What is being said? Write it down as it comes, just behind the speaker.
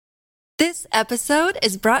This episode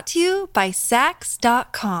is brought to you by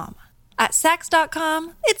Sax.com. At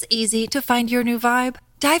Sax.com, it's easy to find your new vibe.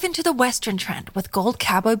 Dive into the Western trend with gold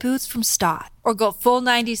cowboy boots from Stott, or go full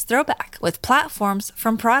 90s throwback with platforms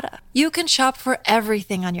from Prada. You can shop for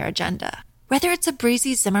everything on your agenda, whether it's a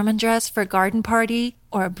breezy Zimmermann dress for a garden party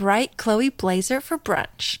or a bright Chloe blazer for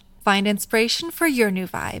brunch. Find inspiration for your new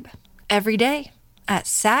vibe every day at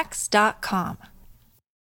Sax.com.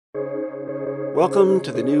 Welcome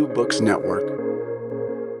to the New Books Network.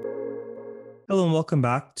 Hello and welcome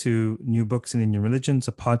back to New Books in Indian Religions,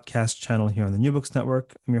 a podcast channel here on the New Books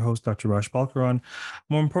Network. I'm your host, Dr. Raj Balkaran.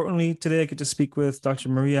 More importantly, today I get to speak with Dr.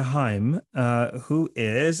 Maria Heim, who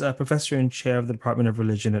is a professor and chair of the Department of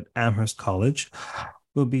Religion at Amherst College.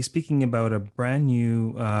 We'll be speaking about a brand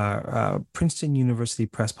new Princeton University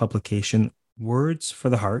Press publication, Words for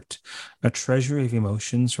the Heart, a treasury of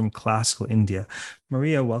emotions from classical India.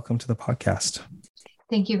 Maria, welcome to the podcast.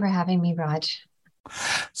 Thank you for having me, Raj.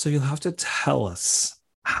 So you'll have to tell us,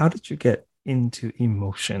 how did you get into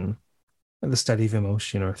emotion, the study of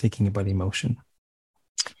emotion or thinking about emotion?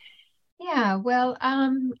 Yeah, well,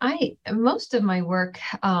 most of my work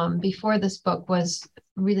before this book was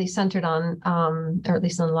really centered on, or at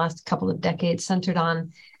least in the last couple of decades, centered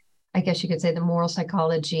on, I guess you could say, the moral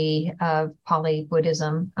psychology of Pali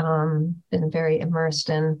Buddhism. Been very immersed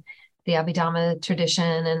in the Abhidhamma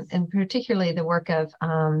tradition and particularly the work of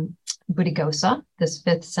Buddhaghosa, this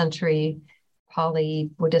 5th century Pali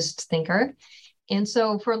Buddhist thinker. And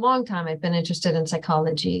so for a long time, I've been interested in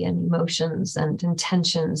psychology and emotions and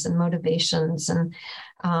intentions and motivations and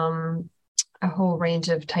a whole range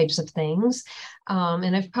of types of things.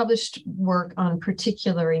 And I've published work on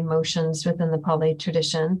particular emotions within the Pali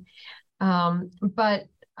tradition. But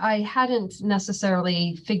I hadn't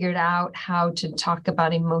necessarily figured out how to talk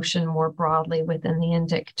about emotion more broadly within the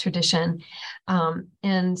Indic tradition.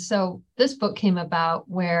 And so this book came about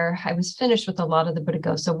where I was finished with a lot of the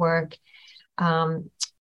Buddhaghosa work,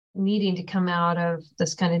 needing to come out of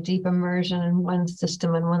this kind of deep immersion in one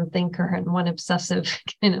system and one thinker and one obsessive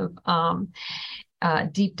kind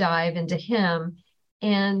of deep dive into him.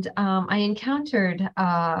 And I encountered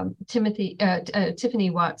Tiffany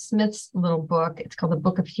Watt Smith's little book. It's called The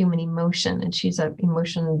Book of Human Emotion, and she's an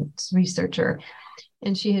emotions researcher.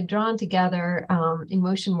 And she had drawn together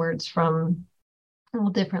emotion words from all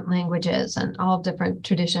different languages and all different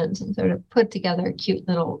traditions, and sort of put together a cute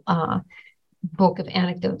little book of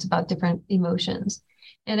anecdotes about different emotions.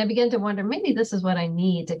 And I began to wonder, maybe this is what I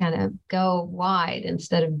need to kind of go wide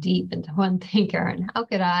instead of deep into one thinker. And how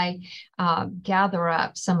could I gather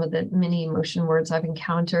up some of the many emotion words I've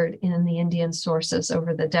encountered in the Indian sources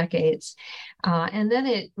over the decades? And then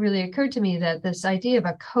it really occurred to me that this idea of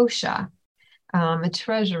a kosha, a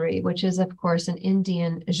treasury, which is, of course, an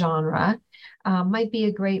Indian genre, might be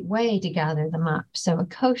a great way to gather them up. So a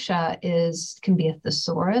kosha can be a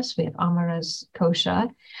thesaurus. We have Amara's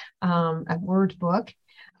kosha, a word book.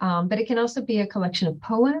 But it can also be a collection of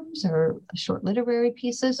poems or short literary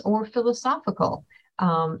pieces or philosophical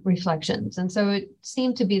reflections. And so it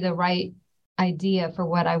seemed to be the right idea for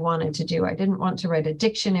what I wanted to do. I didn't want to write a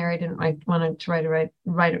dictionary. I wanted to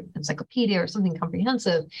write an encyclopedia or something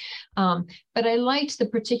comprehensive. But I liked the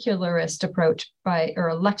particularist approach or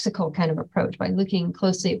a lexical kind of approach. By looking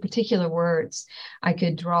closely at particular words, I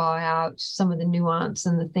could draw out some of the nuance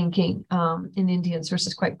and the thinking in Indian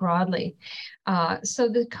sources quite broadly. So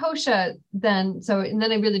the kosha then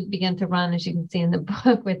I really began to run, as you can see in the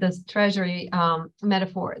book, with this treasury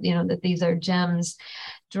metaphor, that these are gems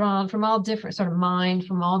drawn from all different mined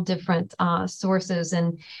from all different sources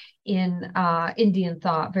and in Indian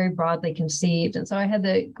thought, very broadly conceived. And so I had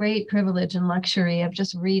the great privilege and luxury of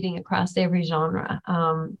just reading across every genre.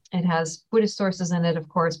 It has Buddhist sources in it, of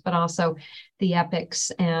course, but also the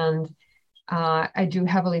epics. And I drew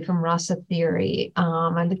heavily from rasa theory.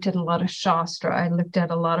 I looked at a lot of Shastra. I looked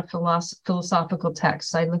at a lot of philosophical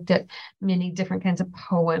texts. I looked at many different kinds of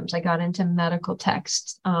poems. I got into medical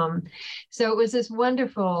texts. So it was this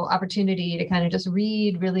wonderful opportunity to kind of just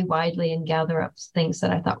read really widely and gather up things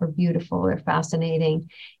that I thought were beautiful or fascinating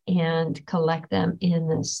and collect them in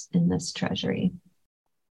this treasury.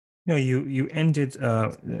 You ended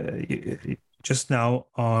just now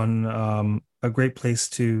on a great place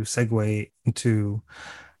to segue into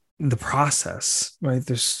the process, right?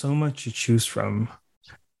 There's so much to choose from.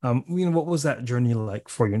 What was that journey like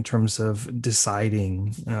for you in terms of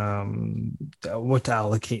deciding what to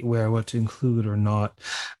allocate where, what to include or not,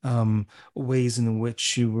 ways in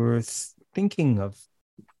which you were thinking of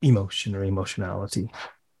emotion or emotionality?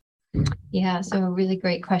 Yeah, so a really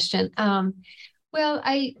great question. Well,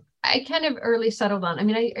 I kind of early settled on. I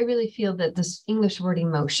mean, I really feel that this English word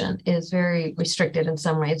emotion is very restricted in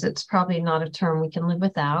some ways. It's probably not a term we can live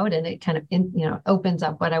without, and it kind of opens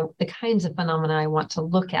up the kinds of phenomena I want to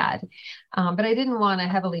look at. But I didn't want to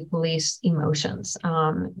heavily police emotions.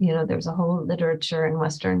 There's a whole literature in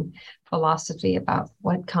Western philosophy about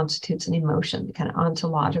what constitutes an emotion, the kind of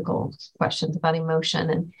ontological questions about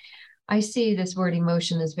emotion. And I see this word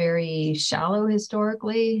emotion as very shallow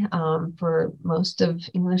historically. For most of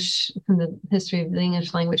English, from the history of the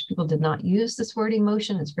English language, people did not use this word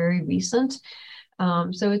emotion. It's very recent.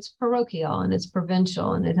 So it's parochial and it's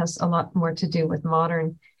provincial, and it has a lot more to do with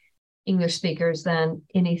modern English speakers than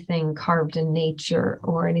anything carved in nature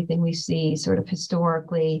or anything we see sort of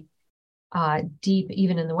historically deep,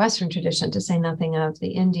 even in the Western tradition, to say nothing of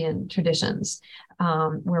the Indian traditions,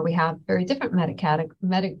 where we have very different meta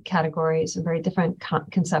categories and very different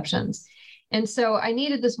conceptions. And so I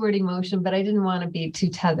needed this word emotion, but I didn't want to be too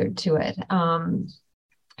tethered to it.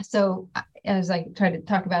 So as I try to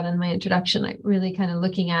talk about in my introduction, I really kind of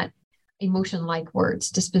looking at emotion-like words,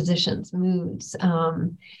 dispositions, moods,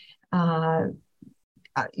 very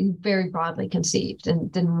broadly conceived, and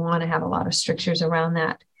didn't want to have a lot of strictures around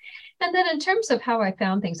that. And then in terms of how I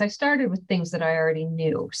found things, I started with things that I already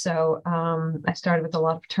knew. So I started with a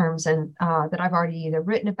lot of terms that I've already either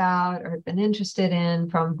written about or been interested in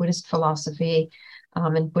from Buddhist philosophy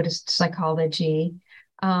and Buddhist psychology.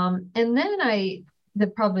 And then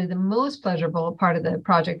probably the most pleasurable part of the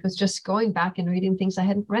project was just going back and reading things I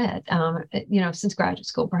hadn't read, since graduate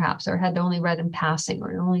school, perhaps, or had only read in passing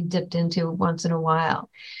or only dipped into once in a while.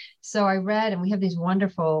 So I read, and we have these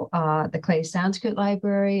wonderful, the Clay Sanskrit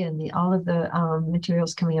Library and all of the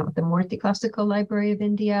materials coming out with the Murthy Classical Library of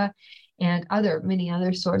India and many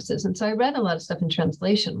other sources. And so I read a lot of stuff in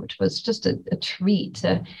translation, which was just a treat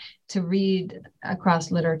to read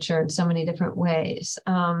across literature in so many different ways.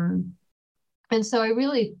 And so I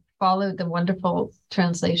really followed the wonderful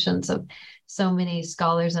translations of so many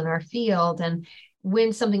scholars in our field. And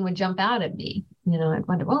when something would jump out at me, I'd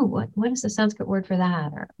wonder, what is the Sanskrit word for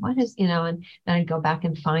that? Or what is, and then I'd go back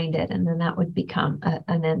and find it. And then that would become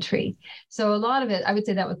an entry. So a lot of it, I would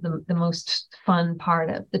say that was the most fun part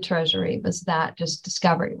of the treasury, was that just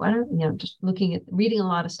discovery. Just reading a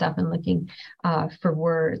lot of stuff and looking for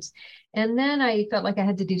words. And then I felt like I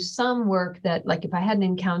had to do some work that, like, if I hadn't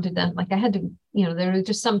encountered them, like I had to, there are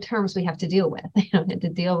just some terms we have to deal with. I had to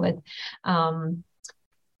deal with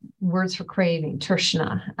words for craving,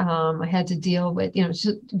 Trishna. I had to deal with,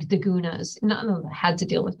 the gunas, not that I had to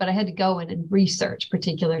deal with, but I had to go in and research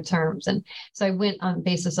particular terms. And so I went on the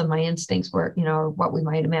basis of my instincts where, or what we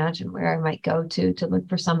might imagine, where I might go to look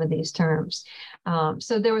for some of these terms.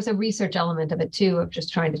 So there was a research element of it too, of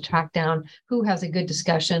just trying to track down who has a good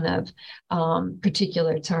discussion of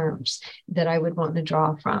particular terms that I would want to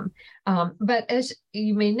draw from. But as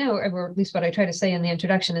you may know, or at least what I try to say in the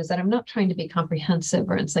introduction, is that I'm not trying to be comprehensive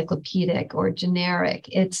or encyclopedic or generic.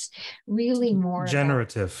 It's really more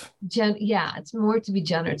generative. It's more to be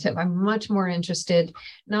generative. I'm much more interested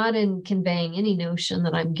not in conveying any notion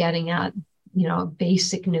that I'm getting at, a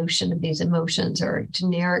basic notion of these emotions or a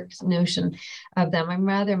generic notion of them. I'm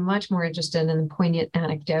rather much more interested in the poignant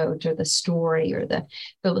anecdote or the story or the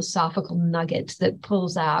philosophical nugget that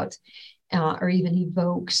pulls out or even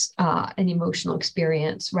evokes an emotional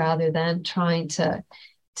experience, rather than trying to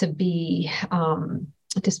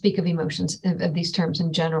speak of emotions, of these terms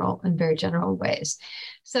in very general ways.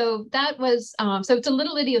 So that was, so it's a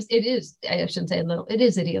little I shouldn't say a little, it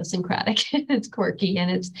is idiosyncratic. It's quirky, and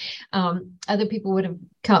it's, other people would have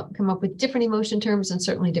come up with different emotion terms and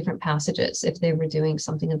certainly different passages if they were doing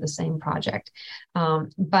something of the same project.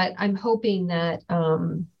 But I'm hoping that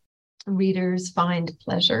readers find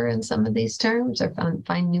pleasure in some of these terms, or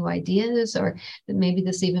find new ideas, or that maybe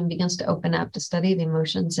this even begins to open up the study of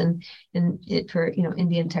emotions and it for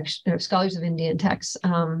Indian text, or scholars of Indian texts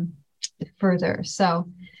further. So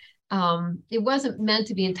it wasn't meant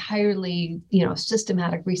to be entirely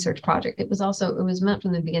systematic research project. It was meant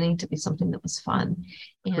from the beginning to be something that was fun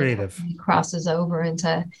and creative, crosses over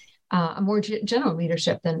into a more general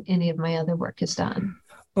readership than any of my other work has done.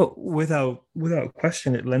 Oh, without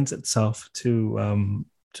question, it lends itself to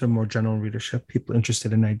more general readership, people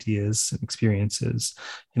interested in ideas and experiences,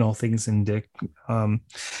 all things Indic.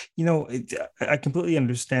 I completely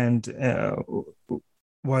understand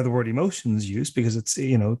why the word emotion is used, because it's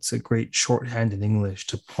it's a great shorthand in English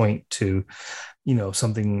to point to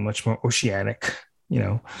something much more oceanic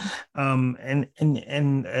And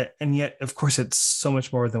yet, of course, it's so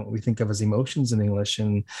much more than what we think of as emotions in English.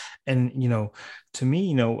 And to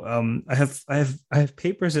me, I have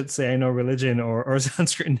papers that say I know religion or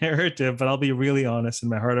Sanskrit narrative, but I'll be really honest. In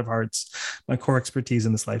my heart of hearts, my core expertise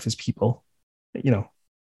in this life is people.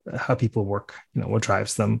 How people work. What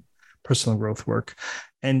drives them, personal growth work,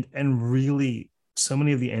 and really, so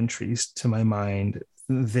many of the entries, to my mind,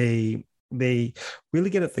 they really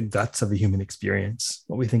get at the guts of the human experience,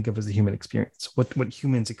 what we think of as the human experience, what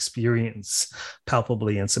humans experience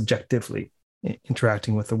palpably and subjectively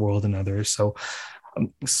interacting with the world and others. So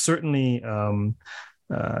certainly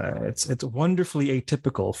it's wonderfully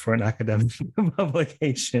atypical for an academic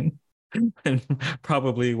publication, and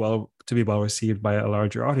probably to be well received by a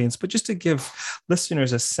larger audience. But just to give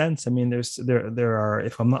listeners a sense, I mean, there are,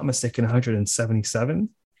 if I'm not mistaken, 177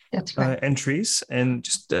 That's right. entries, and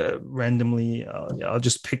just randomly, I'll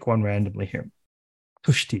just pick one randomly here.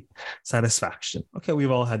 Tushti, satisfaction. Okay,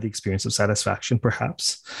 we've all had the experience of satisfaction,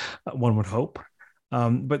 perhaps, one would hope.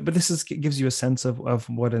 But this gives you a sense of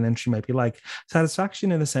what an entry might be like.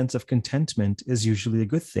 Satisfaction in the sense of contentment is usually a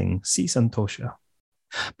good thing. Si santosha.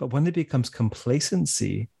 But when it becomes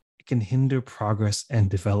complacency, it can hinder progress and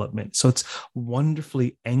development. So it's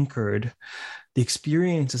wonderfully anchored. The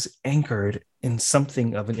experience is anchored in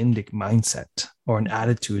something of an Indic mindset or an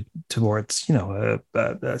attitude towards,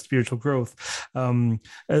 spiritual growth. And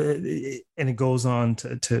it goes on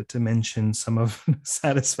to mention some of the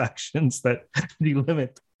satisfactions that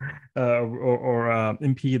delimit or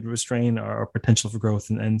impede, restrain our potential for growth,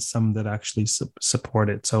 and some that actually support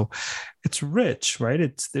it. So it's rich, right?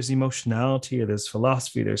 There's emotionality, there's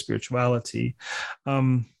philosophy, there's spirituality.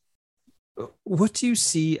 What do you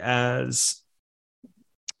see as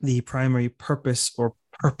the primary purpose or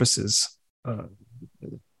purposes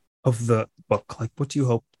of the book? Like, what do you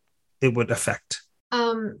hope it would affect?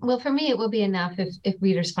 Well, for me, it will be enough if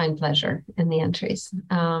readers find pleasure in the entries.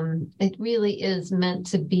 It really is meant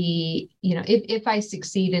to be, if I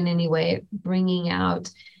succeed in any way, bringing out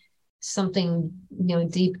something,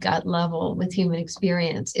 deep gut level with human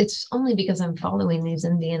experience, it's only because I'm following these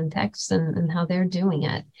Indian texts and how they're doing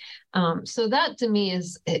it. So that to me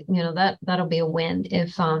is, that'll be a win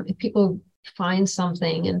if people find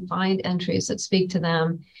something and find entries that speak to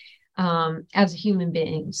them as human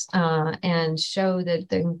beings, and show that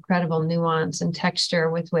the incredible nuance and texture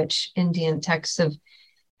with which Indian texts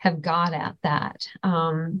have got at that.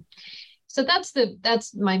 So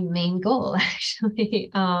that's my main goal, actually.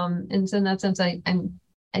 And so in that sense, I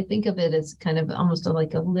think of it as kind of almost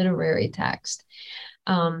like a literary text.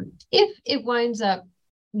 If it winds up,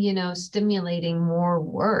 stimulating more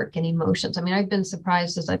work and emotions. I mean, I've been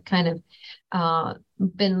surprised as I've kind of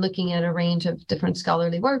been looking at a range of different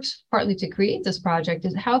scholarly works, partly to create this project,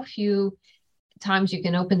 is how few times you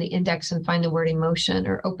can open the index and find the word emotion,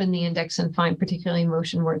 or open the index and find particularly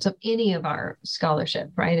emotion words of any of our scholarship,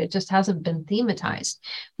 right? It just hasn't been thematized.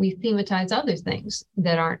 We thematize other things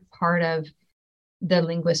that aren't part of the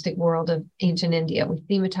linguistic world of ancient India. We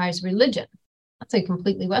thematize religion. That's a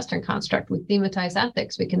completely Western construct. We thematize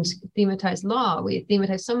ethics. We can thematize law. We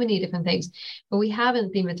thematize so many different things, but we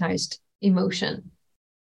haven't thematized emotion.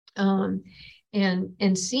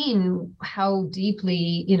 And seeing how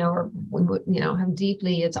deeply, how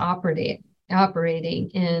deeply it's operating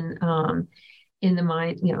in the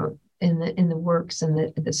mind, in the works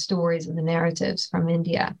and the stories and the narratives from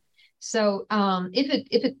India. So if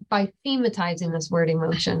it by thematizing this word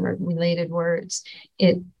emotion or related words,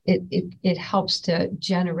 it helps to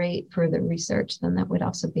generate further research, then that would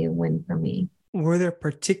also be a win for me. Were there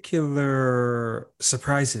particular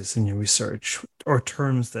surprises in your research or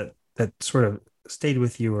terms that sort of stayed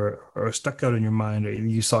with you or stuck out in your mind, or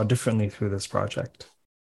you saw differently through this project?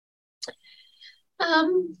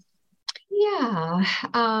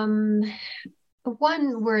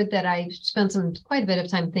 One word that I spent quite a bit of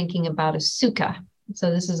time thinking about is sukha. So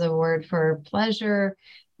this is a word for pleasure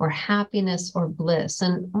or happiness or bliss.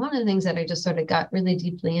 And one of the things that I just sort of got really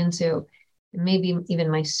deeply into, maybe even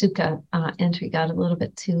my sukha entry got a little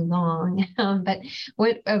bit too long, but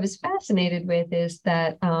what I was fascinated with is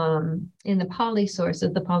that in the Pali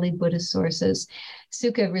sources, the Pali Buddhist sources,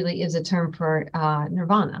 sukha really is a term for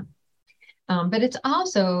nirvana. But it's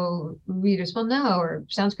also, readers will know, or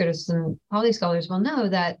Sanskriters and Pali scholars will know,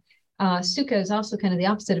 that sukha is also kind of the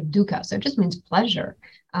opposite of dukkha. So it just means pleasure.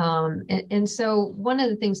 And so one of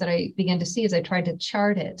the things that I began to see as I tried to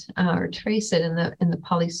chart it or trace it in the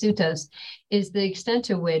Pali Suttas is the extent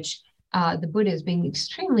to which the Buddha is being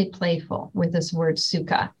extremely playful with this word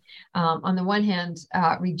sukha. On the one hand,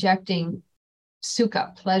 rejecting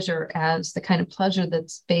sukha, pleasure, as the kind of pleasure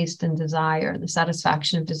that's based in desire, the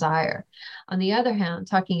satisfaction of desire. On the other hand,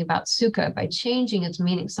 talking about sukha by changing its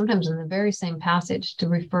meaning, sometimes in the very same passage, to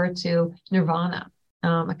refer to nirvana,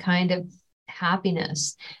 a kind of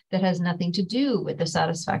happiness that has nothing to do with the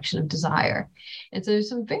satisfaction of desire. And so there's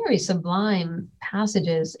some very sublime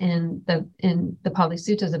passages in the Pali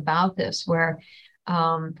Suttas about this, where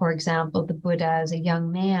for example, the Buddha, as a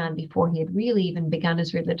young man, before he had really even begun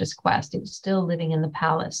his religious quest, he was still living in the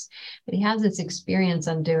palace. But he has this experience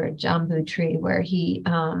under a jambu tree where he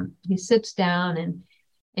sits down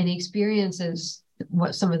and he experiences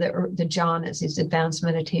what some of the jhanas, these advanced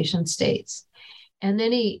meditation states. And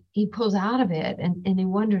then he pulls out of it and he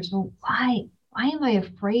wonders, well, why am I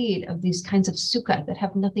afraid of these kinds of sukha that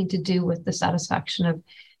have nothing to do with the satisfaction of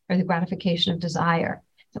or the gratification of desire?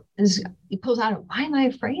 So he pulls out, why am I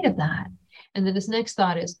afraid of that? And then his next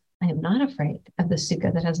thought is, I am not afraid of the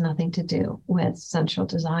sukha that has nothing to do with sensual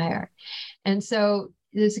desire. And so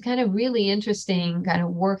there's a kind of really interesting kind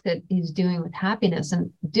of work that he's doing with happiness.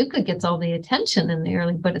 And dukkha gets all the attention in the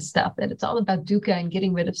early Buddhist stuff, that it's all about dukkha and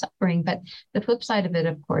getting rid of suffering. But the flip side of it,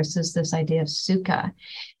 of course, is this idea of sukha.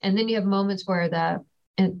 And then you have moments where the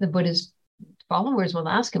Buddha's followers will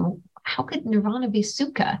ask him, how could nirvana be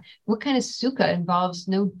sukha? What kind of sukha involves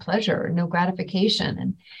no pleasure, no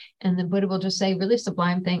gratification? And the Buddha will just say really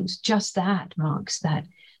sublime things, just that, monks, that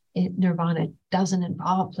nirvana doesn't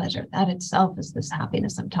involve pleasure. That itself is this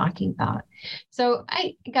happiness I'm talking about. So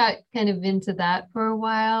I got kind of into that for a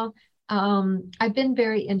while. I've been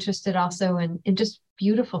very interested also in just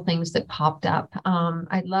beautiful things that popped up.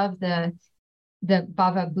 I love the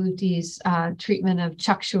Bhava Bhuti's treatment of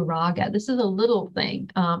Chakshuraga. This is a little thing.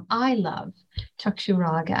 I love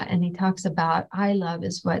Chakshuraga, and he talks about I love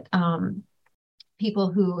is what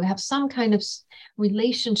people who have some kind of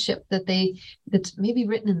relationship that's maybe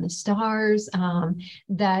written in the stars,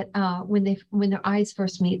 that when their eyes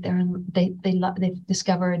first meet, they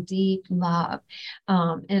discover a deep love.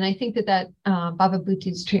 And I think that Bhava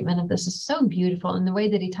Bhuti's treatment of this is so beautiful in the way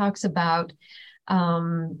that he talks about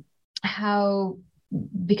how,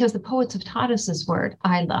 because the poets have taught us this word,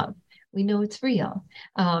 I love, we know it's real.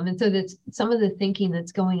 And so that's some of the thinking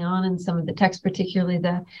that's going on in some of the texts, particularly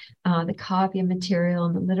the Kavya material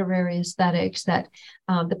and the literary aesthetics, that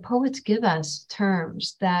the poets give us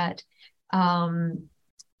terms that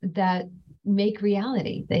make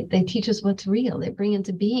reality. They teach us what's real. They bring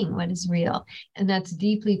into being what is real. And that's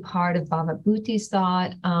deeply part of Bhava Bhuti's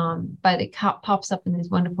thought, but it pops up in these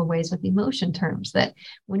wonderful ways with emotion terms, that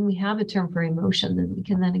when we have a term for emotion, then we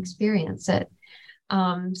can then experience it.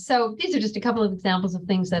 So these are just a couple of examples of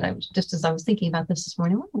things that as I was thinking about this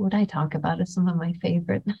morning, what would I talk about as some of my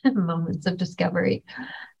favorite moments of discovery?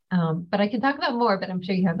 But I can talk about more, but I'm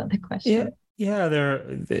sure you have other questions. Yeah,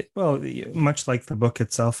 much like the book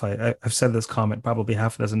itself, I've said this comment probably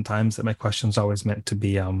half a dozen times, that my question's always meant to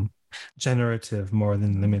be generative more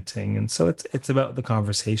than limiting, and so it's about the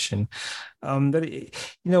conversation.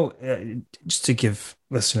 Just to give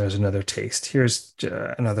listeners another taste, here's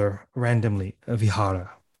another randomly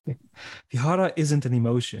vihara. Vihara isn't an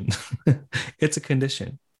emotion; it's a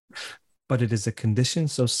condition. But it is a condition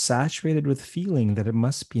so saturated with feeling that it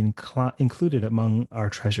must be included among our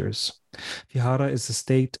treasures. Vihara is the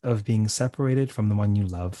state of being separated from the one you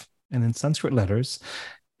love. And in Sanskrit letters,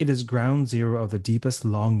 it is ground zero of the deepest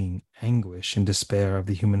longing, anguish, and despair of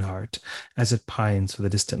the human heart as it pines for the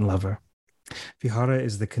distant lover. Vihara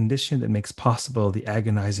is the condition that makes possible the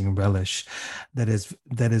agonizing relish that is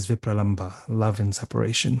vipralamba, love in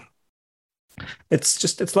separation.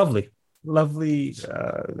 It's lovely.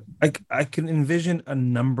 I can envision a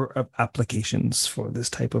number of applications for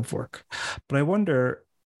this type of work, but I wonder,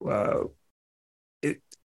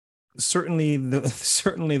 certainly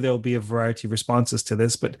there'll be a variety of responses to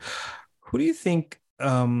this, but who do you think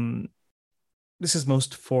this is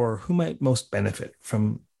most for? Who might most benefit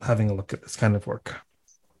from having a look at this kind of work?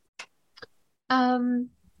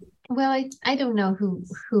 Well, I don't know who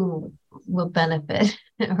will benefit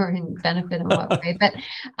or benefit in what way, but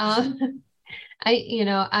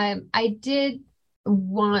I did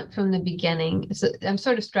want from the beginning, so I'm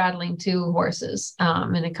sort of straddling two horses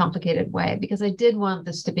in a complicated way, because I did want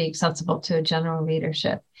this to be accessible to a general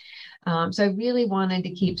readership. So I really wanted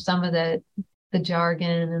to keep some of the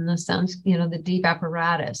jargon and the sense, the deep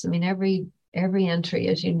apparatus. I mean, every entry,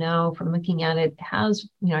 as you know, from looking at it, has,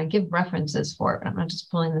 I give references for it. I'm not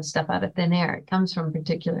just pulling this stuff out of thin air. It comes from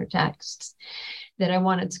particular texts that I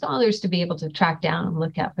wanted scholars to be able to track down and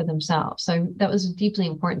look at for themselves. So that was deeply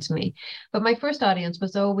important to me. But my first audience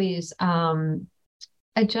was always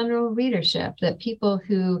a general readership, that people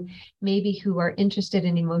who are interested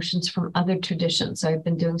in emotions from other traditions. So I've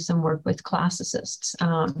been doing some work with classicists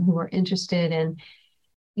who are interested in,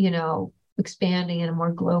 expanding in a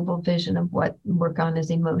more global vision of what work on as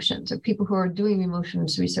emotions, or people who are doing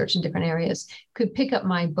emotions research in different areas could pick up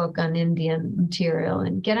my book on Indian material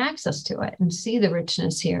and get access to it and see the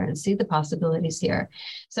richness here and see the possibilities here.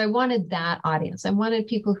 So I wanted that audience. I wanted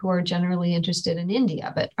people who are generally interested in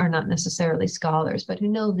India, but are not necessarily scholars, but who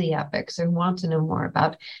know the epics or want to know more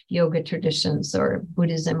about yoga traditions or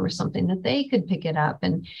Buddhism or something, that they could pick it up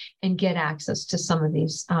and get access to some of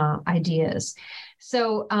these ideas.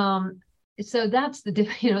 So that's the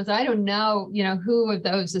difference. So I don't know, who of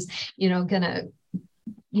those is, gonna,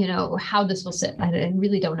 how this will sit. I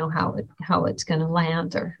really don't know how it's going to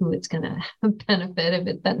land or who it's going to benefit, if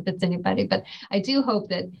it benefits anybody. But I do hope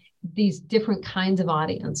that these different kinds of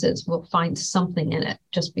audiences will find something in it,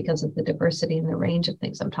 just because of the diversity and the range of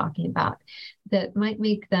things I'm talking about, that might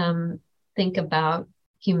make them think about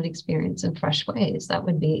human experience in fresh ways. That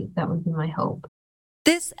would be my hope.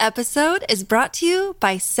 This episode is brought to you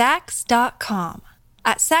by Saks.com.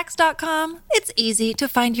 At Saks.com, it's easy to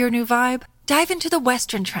find your new vibe. Dive into the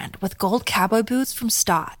Western trend with gold cowboy boots from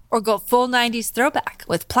Stott, or go full 90s throwback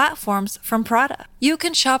with platforms from Prada. You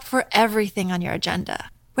can shop for everything on your agenda,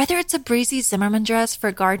 whether it's a breezy Zimmermann dress for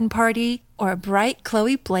a garden party or a bright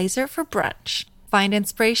Chloe blazer for brunch. Find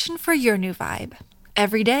inspiration for your new vibe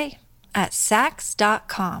every day at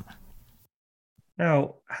Saks.com.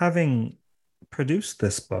 Now, having produced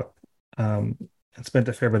this book and spent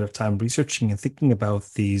a fair bit of time researching and thinking about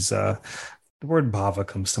these, the word bhava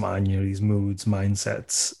comes to mind, these moods,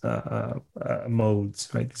 mindsets, modes,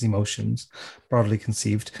 right? These emotions, broadly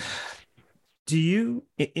conceived. Do you,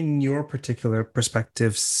 in your particular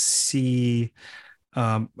perspective, see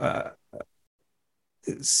in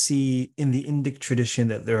the Indic tradition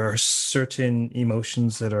that there are certain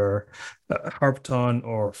emotions that are harped on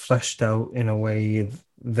or fleshed out in a way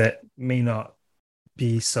that may not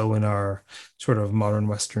be so in our sort of modern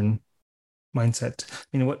Western mindset?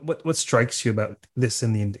 What strikes you about this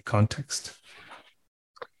in the Indic context?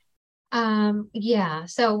 Yeah.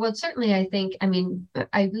 So, well, certainly I think,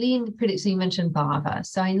 I leaned pretty, so you mentioned bhava.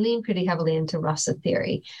 So I leaned pretty heavily into rasa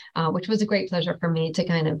theory, which was a great pleasure for me to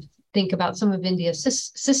kind of think about some of India's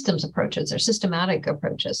systems approaches or systematic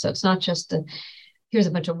approaches. So it's not just here's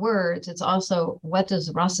a bunch of words. It's also, what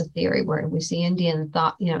does rasa theory, where we see Indian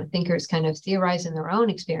thinkers kind of theorizing their own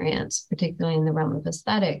experience, particularly in the realm of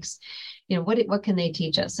aesthetics. What can they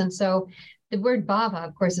teach us? And so the word bhava,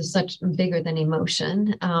 of course, is such bigger than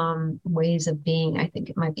emotion, ways of being. I think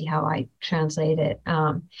it might be how I translate it.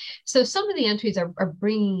 So some of the entries are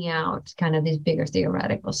bringing out kind of these bigger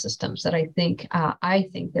theoretical systems that I think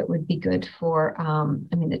that would be good for,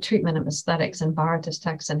 the treatment of aesthetics. And Bharata's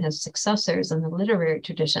text and his successors in the literary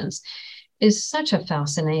traditions is such a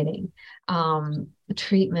fascinating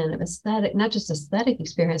treatment of aesthetic, not just aesthetic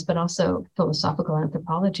experience, but also philosophical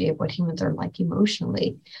anthropology of what humans are like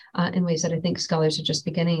emotionally, in ways that I think scholars are just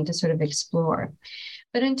beginning to sort of explore.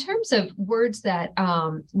 But in terms of words that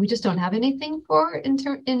we just don't have anything for in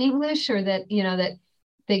English, or that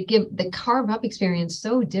they carve up experience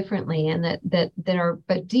so differently, and that are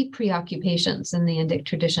but deep preoccupations in the Indic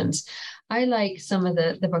traditions. I like some of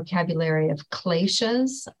the vocabulary of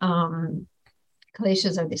kleshas.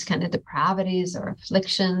 Kleshas are these kind of depravities or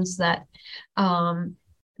afflictions that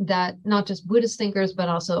not just Buddhist thinkers, but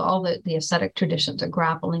also all the ascetic traditions are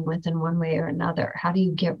grappling with in one way or another. How do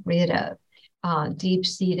you get rid of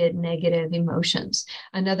deep-seated negative emotions?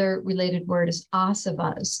 Another related word is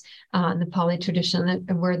asavas. In the Pali tradition,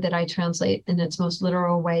 a word that I translate in its most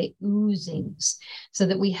literal way, oozings. So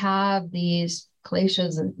that we have these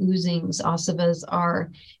kleshas and oozings. Asavas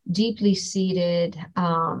are deeply seated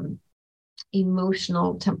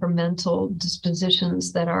emotional, temperamental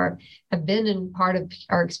dispositions that have been in part of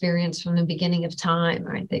our experience from the beginning of time,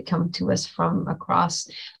 right? They come to us from across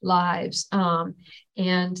lives, and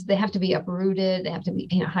they have to be uprooted. They have to be,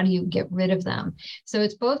 how do you get rid of them? So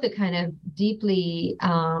it's both a kind of deeply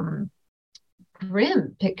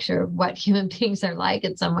grim picture of what human beings are like.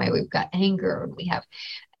 In some way, we've got anger, we have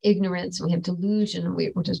ignorance, we have delusion,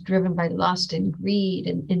 we're just driven by lust and greed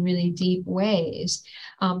in really deep ways.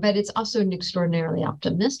 But it's also an extraordinarily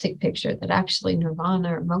optimistic picture that actually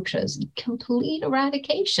nirvana or moksha is complete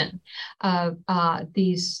eradication of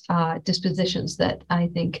these dispositions that I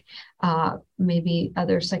think maybe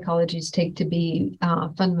other psychologies take to be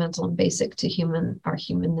fundamental and basic to our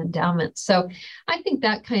human endowment. So I think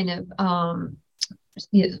that kind of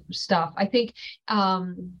stuff. I think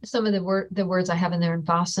some of the words I have in there in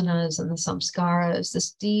vasanas and the samskaras,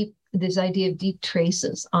 this deep this idea of deep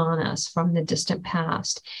traces on us from the distant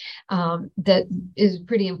past, that is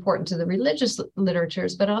pretty important to the religious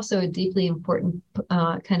literatures, but also a deeply important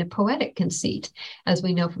kind of poetic conceit, as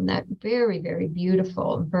we know from that very, very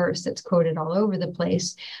beautiful verse that's quoted all over the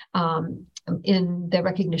place in the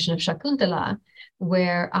recognition of Shakuntala,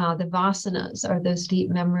 where the vasanas are those deep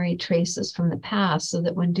memory traces from the past, so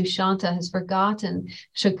that when Dushyanta has forgotten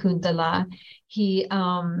Shakuntala, he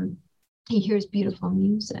hears beautiful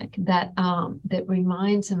music that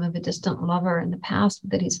reminds him of a distant lover in the past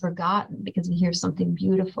that he's forgotten, because he hears something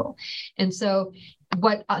beautiful. And so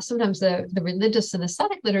what sometimes the religious and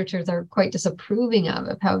ascetic literatures are quite disapproving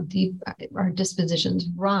of how deep our dispositions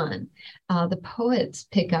run, the poets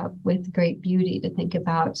pick up with great beauty to think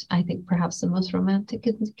about, I think, perhaps the most romantic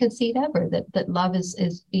conceit ever, that love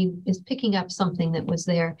is picking up something that was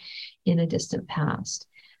there in a distant past.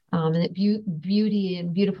 And that beauty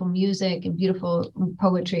and beautiful music and beautiful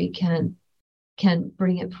poetry can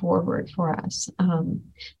bring it forward for us.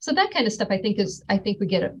 So that kind of stuff, I think we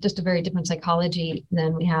get just a very different psychology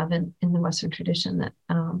than we have in the Western tradition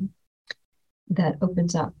that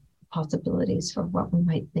opens up possibilities for what we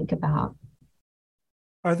might think about.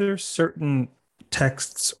 Are there certain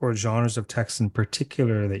texts or genres of texts in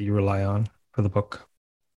particular that you rely on for the book?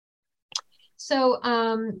 So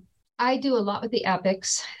I do a lot with the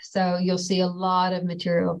epics. So you'll see a lot of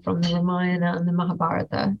material from the Ramayana and the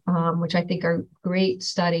Mahabharata, which I think are great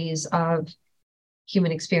studies of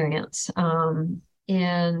human experience.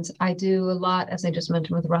 And I do a lot, as I just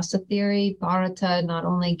mentioned, with rasa theory. Bharata not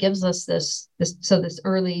only gives us this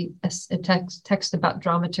early text about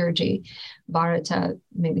dramaturgy. Bharata,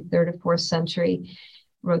 maybe 3rd or 4th century,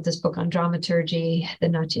 wrote this book on dramaturgy, the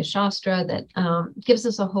Natya Shastra, that gives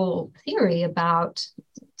us a whole theory about,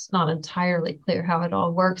 it's not entirely clear how it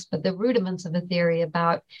all works, but the rudiments of a theory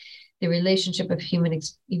about the relationship of human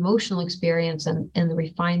emotional experience and the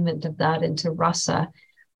refinement of that into rasa,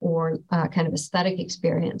 or kind of aesthetic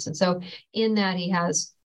experience. And so in that, he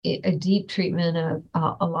has a deep treatment of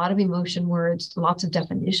a lot of emotion words, lots of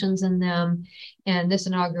definitions in them. And this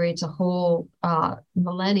inaugurates a whole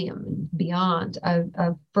millennium and beyond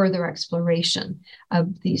of further exploration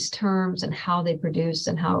of these terms and how they produce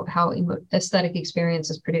and how aesthetic experience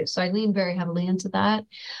is produced. So I lean very heavily into that.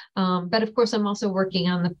 But of course, I'm also working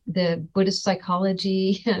on the Buddhist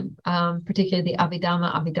psychology, particularly the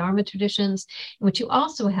Abhidharma traditions, in which you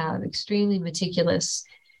also have extremely meticulous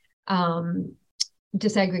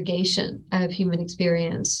disaggregation of human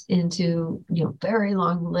experience into very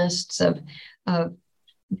long lists of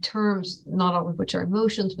terms, not all of which are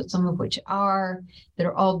emotions, but some of which are, that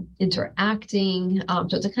are all interacting. So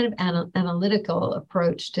it's a kind of analytical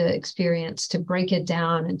approach to experience, to break it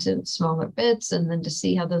down into smaller bits, and then to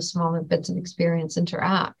see how those smaller bits of experience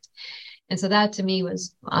interact. And so that to me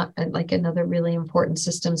was like another really important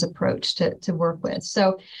systems approach to work with.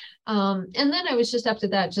 So, and then I was just after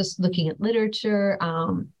that, just looking at literature,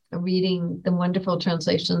 reading the wonderful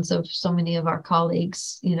translations of so many of our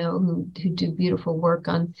colleagues, who do beautiful work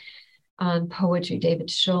on poetry, David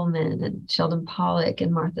Shulman and Sheldon Pollock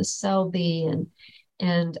and Martha Selby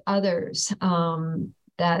and others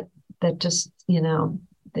that just,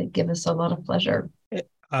 that give us a lot of pleasure.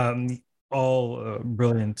 All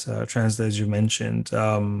brilliant translators you mentioned.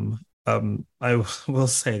 I will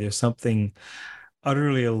say there's something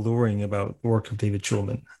utterly alluring about the work of David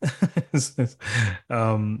Shulman.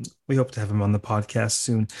 We hope to have him on the podcast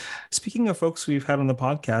soon. Speaking of folks we've had on the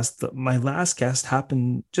podcast, my last guest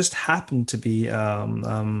happened to be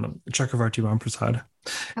Chakravarti Ramprasad.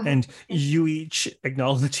 Oh, and you each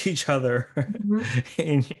acknowledge each other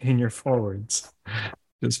in your forwards.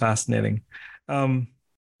 It was fascinating.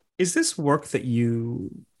 Is this work that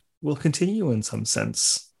you will continue in some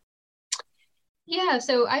sense? Yeah,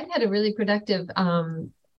 so I've had a really productive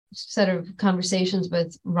set of conversations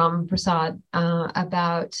with Ram Prasad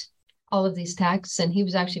about all of these texts, and he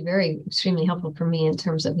was actually extremely helpful for me in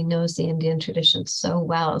terms of, he knows the Indian tradition so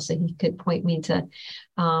well, so he could point me to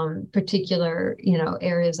particular,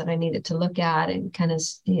 areas that I needed to look at, and kind of,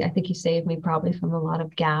 I think he saved me probably from a lot of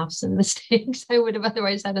gaffes and mistakes I would have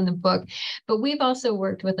otherwise had in the book. But we've also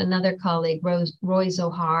worked with another colleague, Roy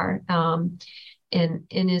Zohar, in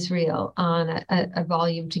Israel, on a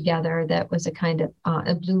volume together that was a kind of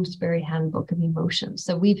a Bloomsbury Handbook of Emotions.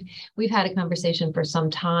 So we've had a conversation for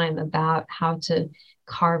some time about how to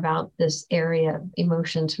carve out this area of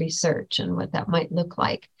emotions research and what that might look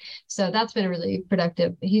like. So that's been really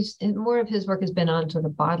productive. More of his work has been on to the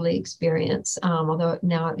bodily experience, although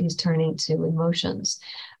now he's turning to emotions.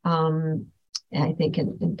 I think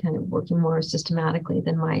in kind of working more systematically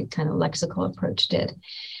than my kind of lexical approach did.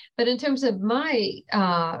 But in terms of my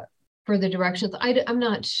further directions. I'm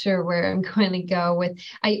not sure where I'm going to go with.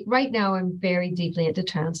 Right now I'm very deeply into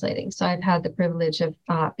translating. So I've had the privilege of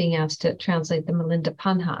being asked to translate the Milinda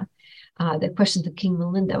Panha, the Questions of King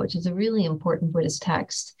Milinda, which is a really important Buddhist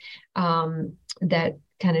text that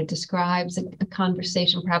kind of describes a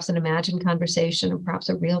conversation, perhaps an imagined conversation, or perhaps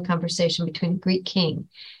a real conversation between a Greek king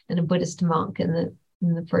and a Buddhist monk in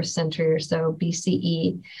the first century or so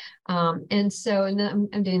BCE. And then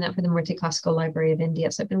I'm doing that for the Murti Classical Library of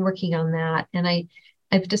India. So I've been working on that. And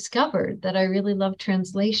I've discovered that I really love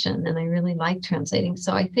translation and I really like translating.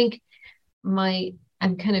 So I think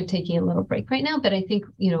I'm kind of taking a little break right now, but I think,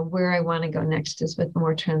 where I want to go next is with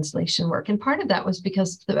more translation work. And part of that was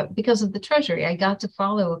because of the Treasury. I got to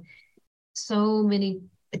follow so many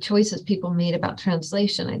choices people made about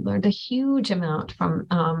translation. I learned a huge amount from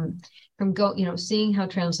seeing how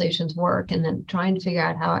translations work and then trying to figure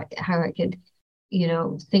out how I could,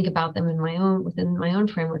 think about them within my own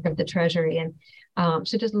framework of the Treasury. And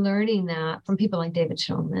so just learning that from people like David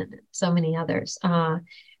Shulman and so many others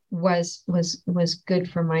was good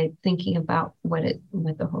for my thinking about what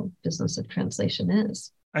the whole business of translation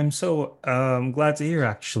is. I'm so glad to hear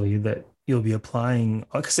actually that you'll be applying,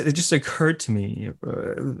 because it just occurred to me.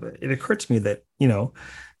 It occurred to me that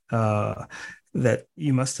that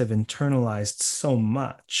you must have internalized so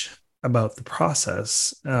much about the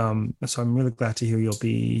process. So I'm really glad to hear you'll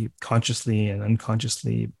be consciously and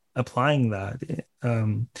unconsciously applying that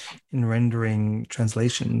in rendering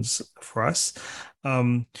translations for us.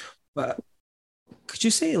 But could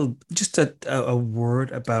you say just a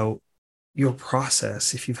word about your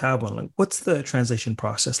process, if you have one? Like, what's the translation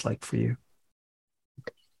process like for you?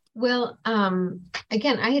 Well,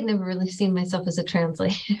 again, I had never really seen myself as a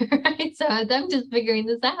translator, right? So I'm just figuring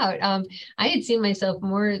this out. I had seen myself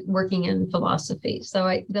more working in philosophy.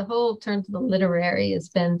 So the whole turn to the literary has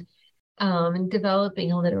been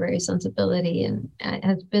developing a literary sensibility and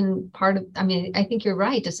has been part of, I think you're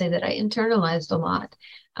right to say that I internalized a lot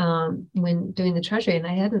when doing the Treasury, and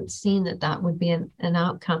I hadn't seen that would be an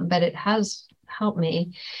outcome, but it has helped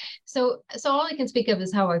me. So all I can speak of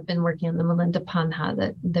is how I've been working on the Milinda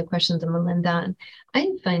Panha, the Questions of Milinda, and I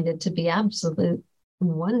find it to be absolute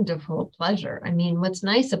wonderful pleasure. What's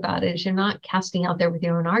nice about it is you're not casting out there with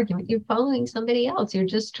your own argument. You're following somebody else. You're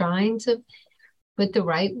just trying to put the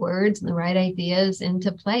right words and the right ideas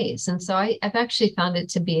into place. And so I've actually found it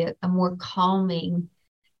to be a more calming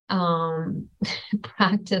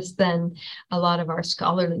practice than a lot of our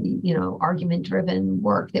scholarly, argument-driven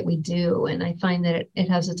work that we do. And I find that it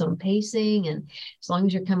has its own pacing. And as long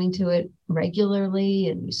as you're coming to it regularly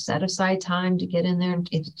and you set aside time to get in there, and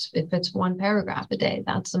if it's one paragraph a day,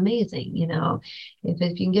 that's amazing. If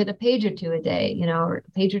you can get a page or two a day, or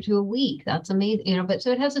a page or two a week, that's amazing. But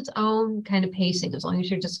so it has its own kind of pacing as long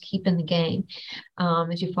as you're just keeping the game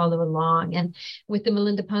as you follow along. And with the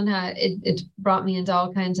Milinda Panha, it's brought me into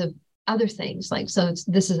all kinds of other things.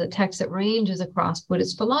 This is a text that ranges across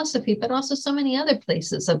Buddhist philosophy, but also so many other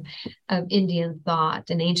places of Indian thought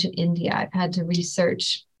and ancient India. I've had to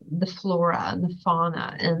research the flora and the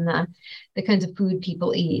fauna and the kinds of food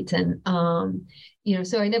people eat. And,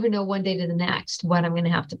 so I never know one day to the next what I'm going to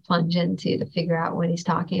have to plunge into to figure out what he's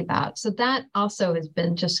talking about. So that also has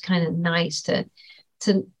been just kind of nice to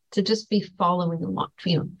just be following along,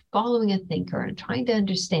 following a thinker and trying to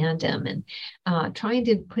understand him and trying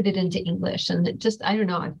to put it into English. And it just, I don't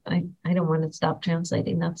know, I don't want to stop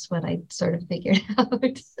translating. That's what I sort of figured out.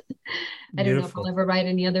 I don't know if I'll ever write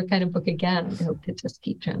any other kind of book again. I hope to just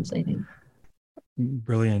keep translating.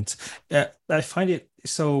 Brilliant. I find it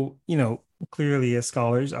so, clearly as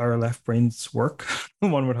scholars, our left brains work,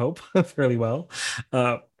 one would hope, fairly well.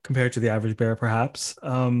 Compared to the average bear, perhaps.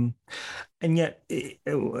 And yet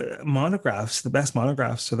monographs, the best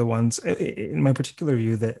monographs are the ones, in my particular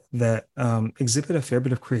view, that exhibit a fair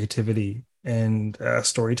bit of creativity and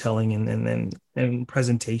storytelling and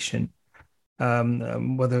presentation.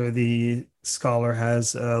 Whether the scholar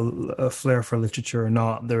has a flair for literature or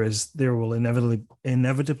not, there will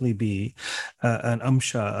inevitably be an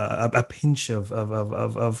amsha, a pinch of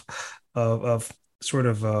sort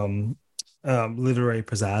of literary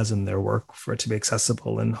pizzazz in their work for it to be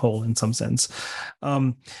accessible and whole in some sense.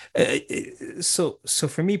 So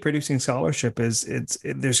for me, producing scholarship it's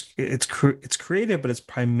creative, but it's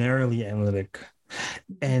primarily analytic.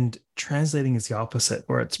 And translating is the opposite,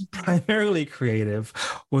 where it's primarily creative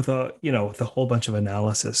with a whole bunch of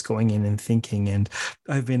analysis going in and thinking. And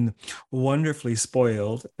I've been wonderfully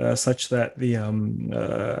spoiled, such that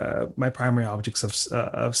my primary objects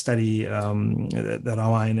of study, that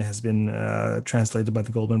Ramayana has been translated by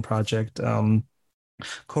the Goldman Project.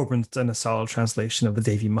 Coburn's done a solid translation of the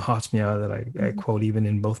Devi Mahatmya that I quote even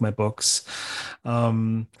in both my books.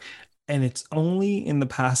 And it's only in the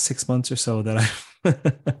past 6 months or so that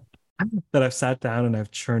I've sat down and I've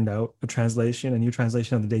churned out a new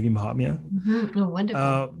translation of the Devi Mahatmya. Oh,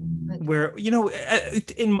 wonderful. Where,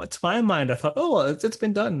 to my mind, I thought, oh, well, it's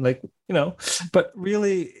been done, but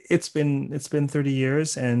really it's been 30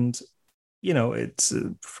 years, and it's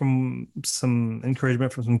from some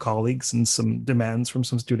encouragement from some colleagues and some demands from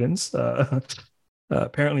some students.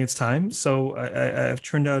 Apparently it's time. So I've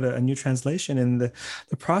churned out a new translation, and the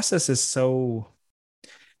process is so,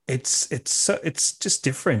 it's just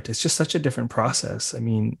different. It's just such a different process. I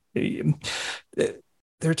mean,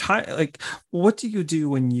 they're like, what do you do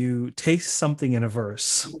when you taste something in a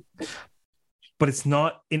verse, but it's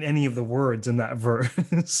not in any of the words in that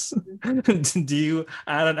verse? Do you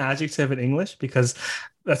add an adjective in English because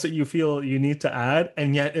that's what you feel you need to add?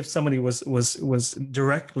 And yet, if somebody was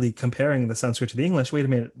directly comparing the Sanskrit to the English, wait a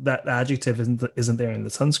minute, that adjective isn't there in the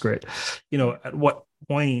Sanskrit. At what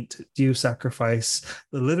point do you sacrifice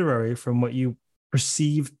the literary from what you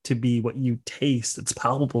perceive to be what you taste? It's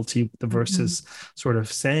palpable to you, the verse is sort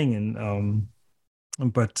of saying. And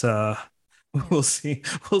we'll see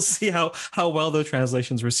how well the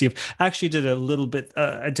translations received. I actually did a little bit.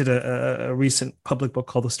 I did a recent public book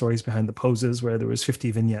called The Stories Behind the Poses, where there was 50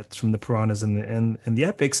 vignettes from the Puranas and the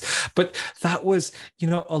epics. But that was,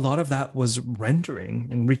 a lot of that was rendering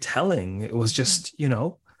and retelling. It was just,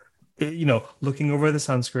 looking over the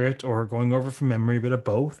Sanskrit or going over from memory, a bit of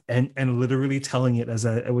both, and literally telling it as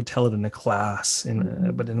I would tell it in a class,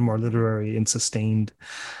 but in a more literary and sustained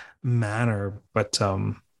manner. But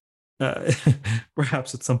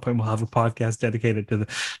perhaps at some point we'll have a podcast dedicated to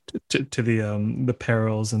the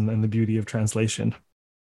perils and the beauty of translation.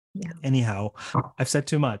 Yeah. Anyhow, I've said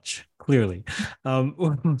too much, clearly.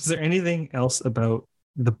 Was there anything else about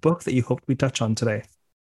the book that you hoped we touch on today?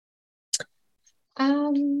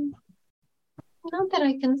 Not that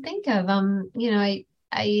I can think of. I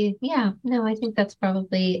think that's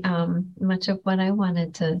probably much of what I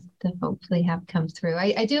wanted to hopefully have come through.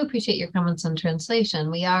 I do appreciate your comments on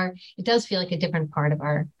translation. It does feel like a different part of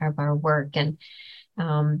our work. And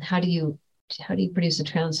how do you produce a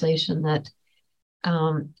translation that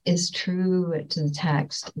is true to the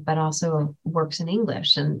text, but also works in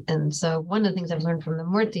English? And so one of the things I've learned from the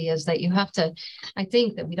Murti is that I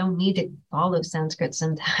think that we don't need to follow Sanskrit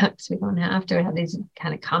syntax. We don't have to have these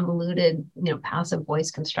kind of convoluted, passive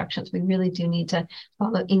voice constructions. We really do need to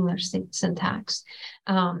follow English syntax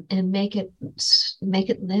and make it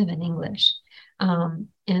live in English. And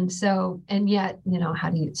yet,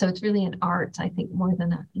 so it's really an art, I think, more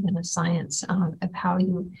than a science of how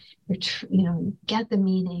you get the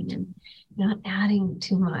meaning and not adding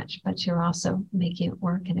too much, but you're also making it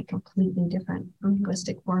work in a completely different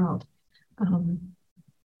linguistic world.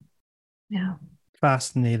 Yeah.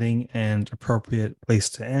 Fascinating and appropriate place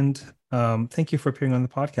to end. Thank you for appearing on the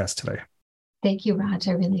podcast today. Thank you, Raj.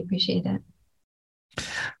 I really appreciate it.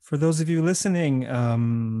 For those of you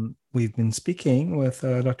listening, we've been speaking with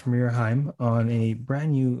Dr. Maria Haim on a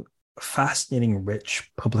brand new, fascinating, rich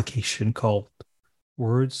publication called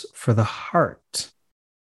Words for the Heart,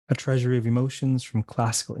 a treasury of emotions from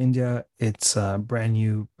classical India. It's a brand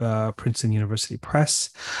new Princeton University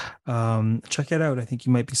Press. Check it out. I think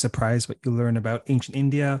you might be surprised what you learn about ancient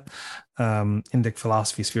India, Indic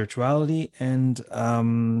philosophy, spirituality, and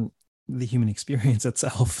the human experience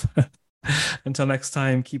itself. Until next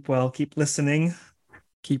time, keep well, keep listening,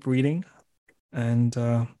 keep reading, and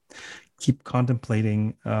keep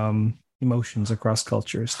contemplating emotions across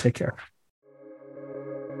cultures. Take care.